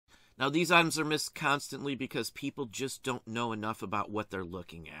Now, these items are missed constantly because people just don't know enough about what they're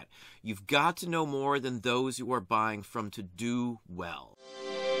looking at. You've got to know more than those you are buying from to do well.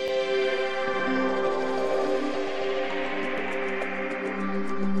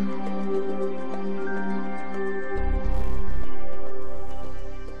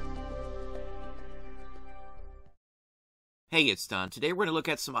 Hey, it's Don. Today we're going to look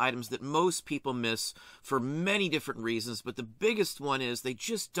at some items that most people miss for many different reasons, but the biggest one is they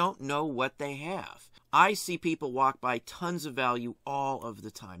just don't know what they have. I see people walk by tons of value all of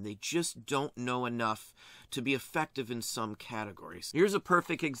the time. They just don't know enough to be effective in some categories. Here's a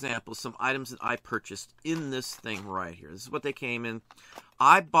perfect example, some items that I purchased in this thing right here. This is what they came in.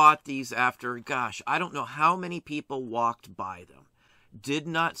 I bought these after, gosh, I don't know how many people walked by them. Did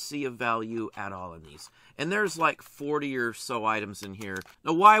not see a value at all in these. And there's like 40 or so items in here.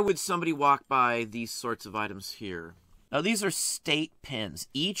 Now, why would somebody walk by these sorts of items here? Now, these are state pins.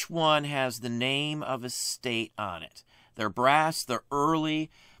 Each one has the name of a state on it. They're brass, they're early,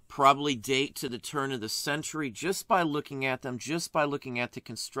 probably date to the turn of the century. Just by looking at them, just by looking at the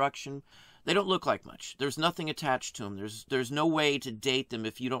construction, they don't look like much. There's nothing attached to them. There's no way to date them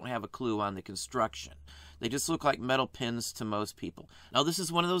if you don't have a clue on the construction. They just look like metal pins to most people. Now, this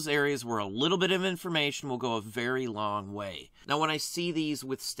is one of those areas where a little bit of information will go a very long way. Now, when I see these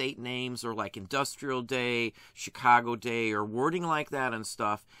with state names or like Industrial Day, Chicago Day, or wording like that and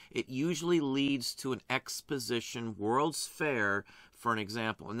stuff, it usually leads to an exposition, World's Fair, for an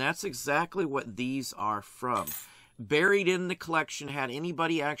example. And that's exactly what these are from. Buried in the collection, had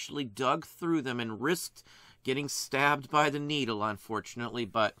anybody actually dug through them and risked getting stabbed by the needle, unfortunately,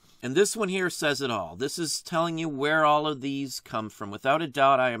 and this one here says it all. This is telling you where all of these come from. Without a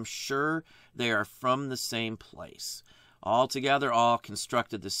doubt, I am sure they are from the same place. All together, all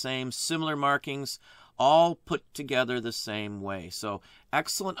constructed the same, similar markings, all put together the same way. So,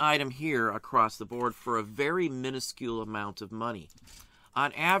 excellent item here across the board for a very minuscule amount of money.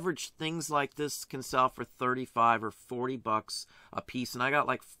 On average, things like this can sell for 35 or 40 bucks a piece, and I got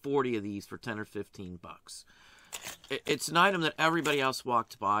like 40 of these for 10 or 15 bucks. It's an item that everybody else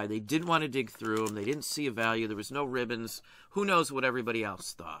walked by. They didn't want to dig through them. They didn't see a value. There was no ribbons. Who knows what everybody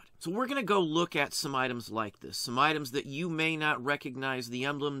else thought. So we're going to go look at some items like this. Some items that you may not recognize the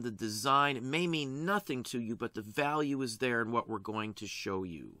emblem, the design. It may mean nothing to you, but the value is there in what we're going to show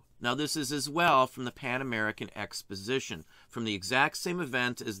you. Now, this is as well from the Pan American Exposition, from the exact same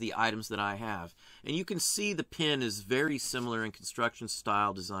event as the items that I have. And you can see the pin is very similar in construction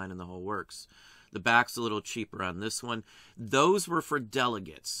style, design, and the whole works. The back's a little cheaper on this one. Those were for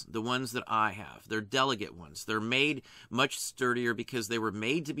delegates, the ones that I have. They're delegate ones. They're made much sturdier because they were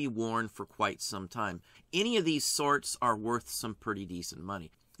made to be worn for quite some time. Any of these sorts are worth some pretty decent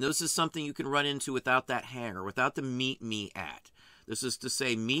money. This is something you can run into without that hanger, without the meet me at. This is to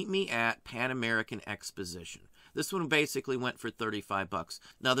say, meet me at Pan American Exposition. This one basically went for 35 bucks.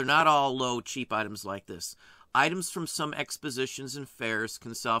 Now, they're not all low, cheap items like this. Items from some expositions and fairs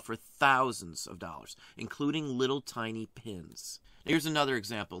can sell for thousands of dollars, including little tiny pins. Here's another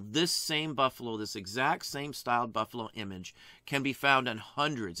example. This same buffalo, this exact same styled buffalo image, can be found on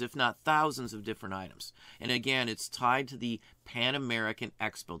hundreds, if not thousands, of different items. And again, it's tied to the Pan American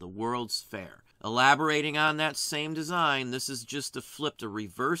Expo, the World's Fair. Elaborating on that same design, this is just a flipped, a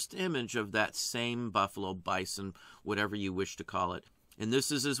reversed image of that same buffalo, bison, whatever you wish to call it. And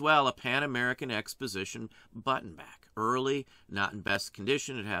this is as well a Pan American Exposition button back. Early, not in best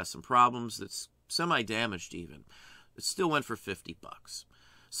condition. It has some problems. It's semi-damaged even. It still went for 50 bucks.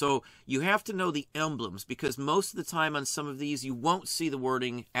 So you have to know the emblems, because most of the time on some of these you won't see the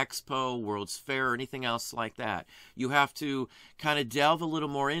wording Expo, World's Fair, or anything else like that. You have to kind of delve a little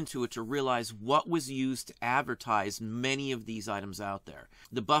more into it to realize what was used to advertise many of these items out there.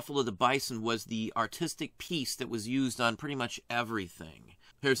 The buffalo, the bison, was the artistic piece that was used on pretty much everything.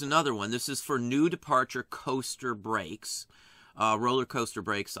 Here's another one. This is for new departure coaster brakes. Roller coaster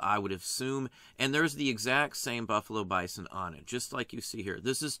brakes, I would assume. And there's the exact same buffalo bison on it, just like you see here.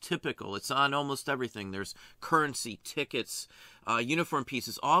 This is typical. It's on almost everything. There's currency, tickets, uniform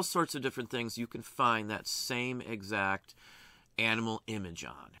pieces, all sorts of different things. You can find that same exact animal image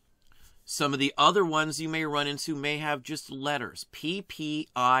on. Some of the other ones you may run into may have just letters,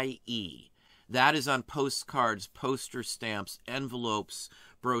 PPIE. That is on postcards, poster stamps, envelopes,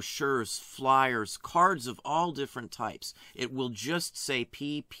 brochures, flyers, cards of all different types. It will just say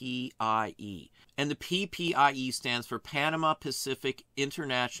PPIE. And the PPIE stands for Panama Pacific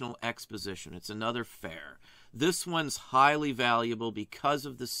International Exposition. It's another fair. This one's highly valuable because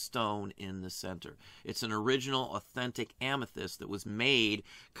of the stone in the center. It's an original, authentic amethyst that was made,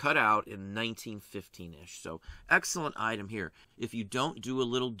 cut out in 1915-ish. So, excellent item here. If you don't do a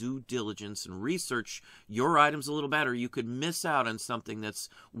little due diligence and research your items a little better, you could miss out on something that's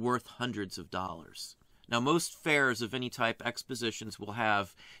worth hundreds of dollars. Now, most fairs of any type, expositions, will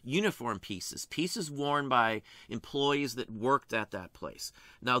have uniform pieces, pieces worn by employees that worked at that place.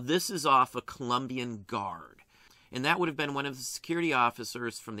 Now, this is off a Colombian Guard, and that would have been one of the security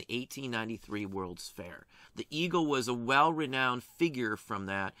officers from the 1893 World's Fair. The eagle was a well-renowned figure from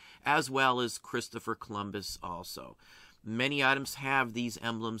that, as well as Christopher Columbus also. Many items have these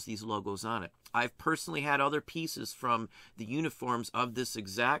emblems, these logos on it. I've personally had other pieces from the uniforms of this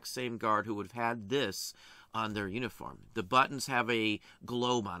exact same guard who would have had this on their uniform. The buttons have a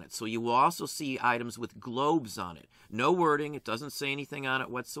globe on it, so you will also see items with globes on it. No wording, it doesn't say anything on it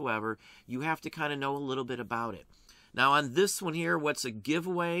whatsoever. You have to kind of know a little bit about it. Now on this one here, what's a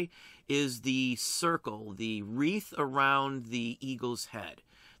giveaway is the circle, the wreath around the eagle's head.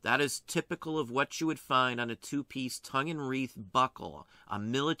 That is typical of what you would find on a two-piece tongue-and-wreath buckle, a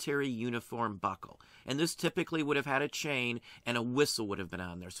military uniform buckle. And this typically would have had a chain, and a whistle would have been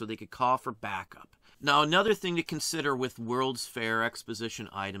on there, so they could call for backup. Now, another thing to consider with World's Fair exposition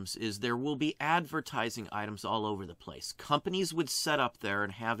items is there will be advertising items all over the place. Companies would set up there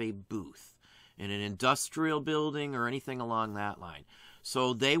and have a booth in an industrial building or anything along that line.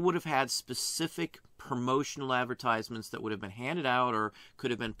 So they would have had specific promotional advertisements that would have been handed out or could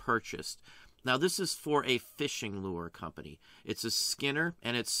have been purchased. Now this is for a fishing lure company. It's a Skinner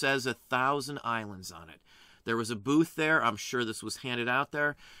and it says 1,000 islands on it. There was a booth there. I'm sure this was handed out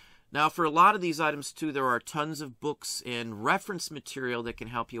there. Now for a lot of these items too, there are tons of books and reference material that can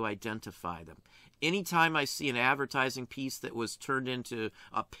help you identify them. Anytime I see an advertising piece that was turned into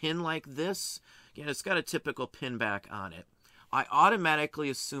a pin like this, again, it's got a typical pin back on it, I automatically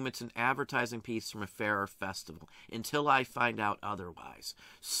assume it's an advertising piece from a fair or festival until I find out otherwise.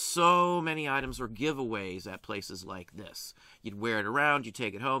 So many items were giveaways at places like this. You'd wear it around, you'd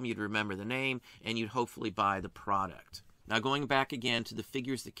take it home, you'd remember the name, and you'd hopefully buy the product. Now going back again to the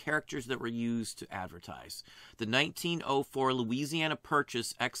figures, the characters that were used to advertise. The 1904 Louisiana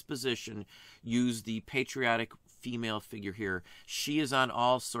Purchase Exposition used the patriotic female figure here. She is on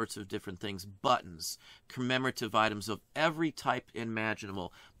all sorts of different things, buttons, commemorative items of every type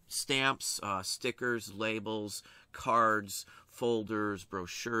imaginable, stamps, stickers, labels, cards, folders,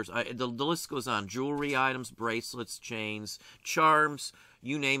 brochures. The list goes on. Jewelry items, bracelets, chains, charms,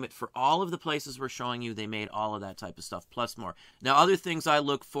 you name it. For all of the places we're showing you, they made all of that type of stuff, plus more. Now, other things I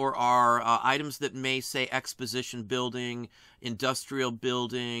look for are items that may say exposition building, industrial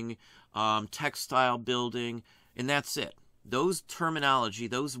building, textile building, and that's it. Those terminology,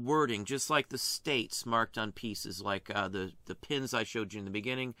 those wording, just like the states marked on pieces, like the pins I showed you in the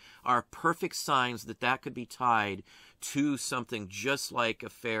beginning, are perfect signs that that could be tied to something just like a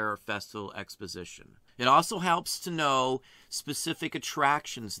fair or festival exposition. It also helps to know specific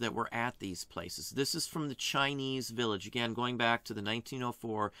attractions that were at these places. This is from the Chinese Village, again, going back to the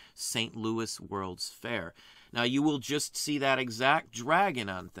 1904 St. Louis World's Fair. Now, you will just see that exact dragon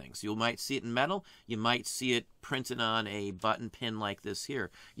on things. You might see it in metal. You might see it printed on a button pin like this here.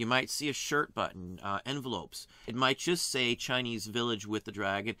 You might see a shirt button, envelopes. It might just say Chinese Village with the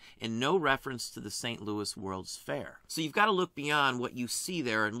dragon and no reference to the St. Louis World's Fair. So you've got to look beyond what you see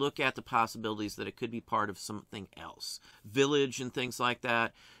there and look at the possibilities that it could be part of something else. Village and things like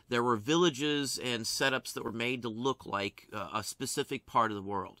that. There were villages and setups that were made to look like a specific part of the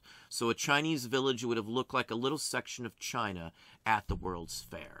world. So a Chinese village would have looked like a little section of China at the World's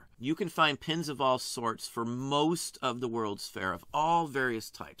Fair. You can find pins of all sorts for most of the World's Fair of all various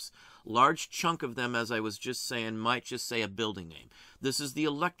types. Large chunk of them, as I was just saying, might just say a building name. This is the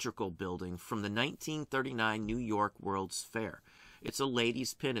Electrical Building from the 1939 New York World's Fair. It's a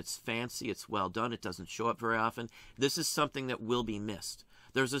lady's pin. It's fancy. It's well done. It doesn't show up very often. This is something that will be missed.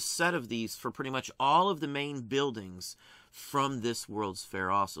 There's a set of these for pretty much all of the main buildings from this World's Fair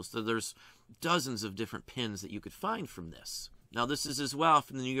also. So there's dozens of different pins that you could find from this. Now this is as well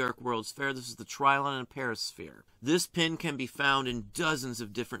from the New York World's Fair. This is the Trilon and Perisphere. This pin can be found in dozens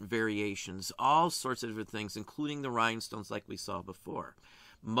of different variations, all sorts of different things, including the rhinestones like we saw before.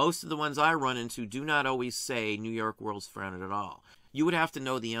 Most of the ones I run into do not always say New York World's Fair on it at all. You would have to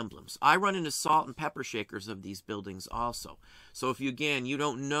know the emblems. I run into salt and pepper shakers of these buildings also. So if you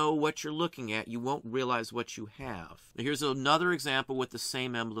don't know what you're looking at, you won't realize what you have. Now here's another example with the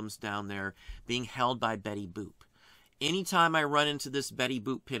same emblems down there being held by Betty Boop. Anytime I run into this Betty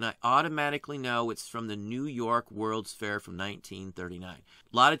Boop pin, I automatically know it's from the New York World's Fair from 1939.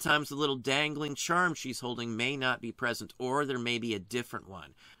 A lot of times the little dangling charm she's holding may not be present, or there may be a different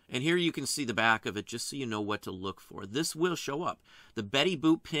one. And here you can see the back of it just so you know what to look for. This will show up. The Betty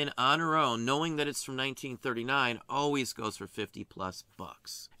Boop pin on her own, knowing that it's from 1939, always goes for 50+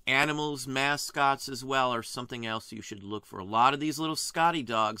 bucks. Animals, mascots as well are something else you should look for. A lot of these little Scotty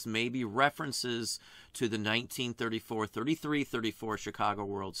dogs may be references to the 1934, 33, 34 Chicago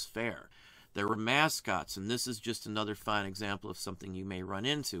World's Fair. There were mascots, and this is just another fine example of something you may run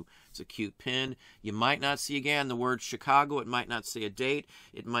into. It's a cute pin. You might not see, again, the word Chicago. It might not say a date.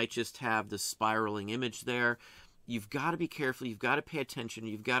 It might just have the spiraling image there. You've got to be careful. You've got to pay attention.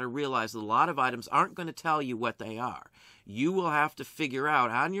 You've got to realize that a lot of items aren't going to tell you what they are. You will have to figure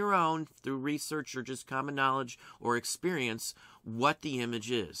out on your own, through research or just common knowledge or experience, what the image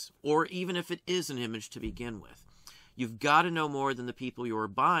is, or even if it is an image to begin with. You've got to know more than the people you're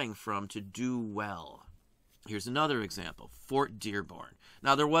buying from to do well. Here's another example, Fort Dearborn.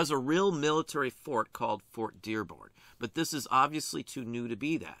 Now, there was a real military fort called Fort Dearborn, but this is obviously too new to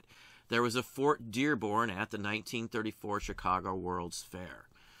be that. There was a Fort Dearborn at the 1934 Chicago World's Fair.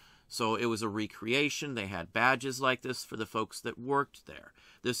 So it was a recreation. They had badges like this for the folks that worked there.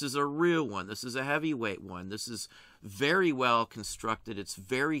 This is a real one. This is a heavyweight one. This is very well constructed. It's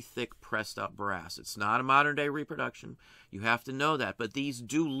very thick pressed up brass. It's not a modern day reproduction. You have to know that. But these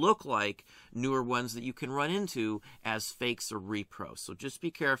do look like newer ones that you can run into as fakes or repros. So just be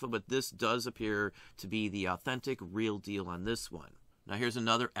careful, but this does appear to be the authentic real deal on this one. Now here's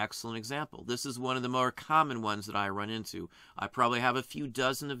another excellent example. This is one of the more common ones that I run into. I probably have a few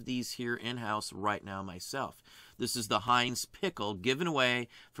dozen of these here in-house right now myself. This is the Heinz pickle given away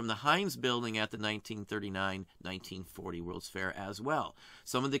from the Heinz building at the 1939-1940 World's Fair as well.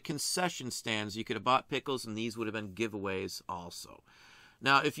 Some of the concession stands, you could have bought pickles, and these would have been giveaways also.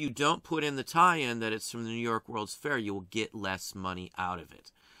 Now, if you don't put in the tie-in that it's from the New York World's Fair, you will get less money out of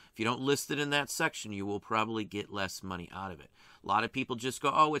it. If you don't list it in that section, you will probably get less money out of it. A lot of people just go,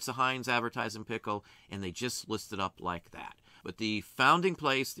 oh, it's a Heinz advertising pickle, and they just list it up like that. But the founding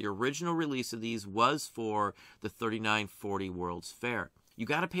place, the original release of these was for the 39-40 World's Fair. You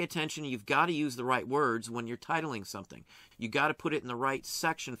got to pay attention. You've got to use the right words when you're titling something. You got to put it in the right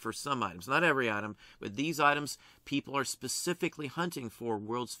section for some items. Not every item, but these items, people are specifically hunting for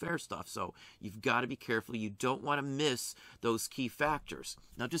World's Fair stuff. So you've got to be careful. You don't want to miss those key factors.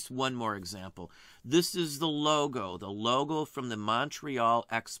 Now, just one more example. This is the logo from the Montreal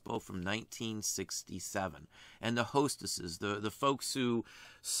Expo from 1967. And the hostesses, the folks who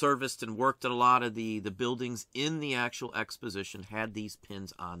serviced and worked at a lot of the buildings in the actual exposition had these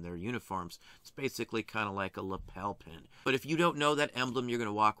pins on their uniforms. It's basically kind of like a lapel pin. But if you don't know that emblem, you're going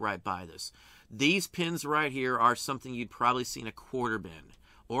to walk right by this. These pins right here are something you'd probably see in a quarter bin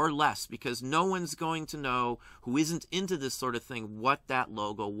or less, because no one's going to know, who isn't into this sort of thing, what that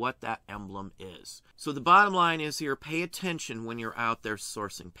logo, what that emblem is. So the bottom line is here, pay attention when you're out there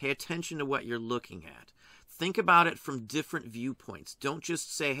sourcing. Pay attention to what you're looking at. Think about it from different viewpoints. Don't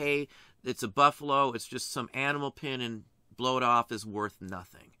just say, hey, it's a buffalo, it's just some animal pin, and blow it off as worth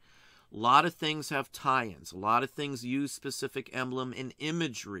nothing. A lot of things have tie-ins. A lot of things use specific emblem and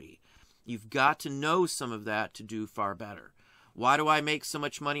imagery. You've got to know some of that to do far better. Why do I make so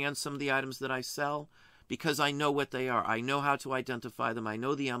much money on some of the items that I sell? Because I know what they are. I know how to identify them. I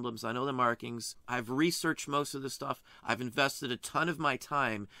know the emblems. I know the markings. I've researched most of the stuff. I've invested a ton of my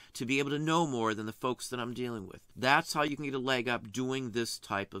time to be able to know more than the folks that I'm dealing with. That's how you can get a leg up doing this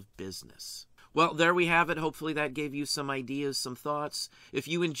type of business. Well, there we have it. Hopefully that gave you some ideas, some thoughts. If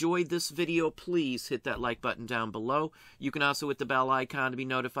you enjoyed this video, please hit that like button down below. You can also hit the bell icon to be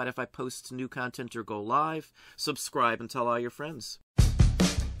notified if I post new content or go live. Subscribe and tell all your friends.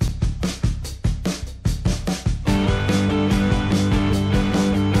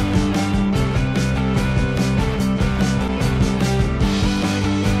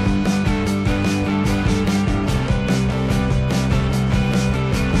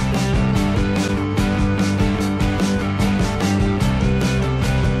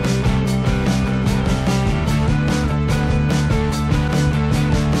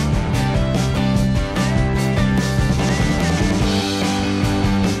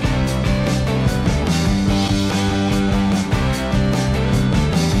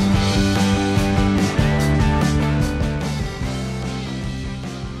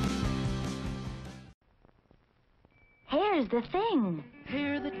 Here's the thing.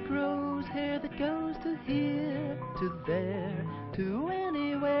 Hair that grows, hair that goes to here, to there, to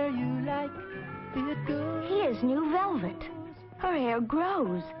anywhere you like. It goes. Here's new velvet. Her hair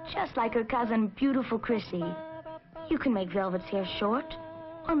grows, just like her cousin, Beautiful Chrissy. You can make Velvet's hair short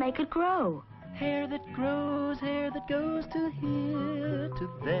or make it grow. Hair that grows, hair that goes to here, to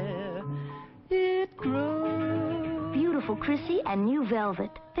there, it grows. Beautiful Chrissy and new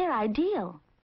Velvet, they're ideal.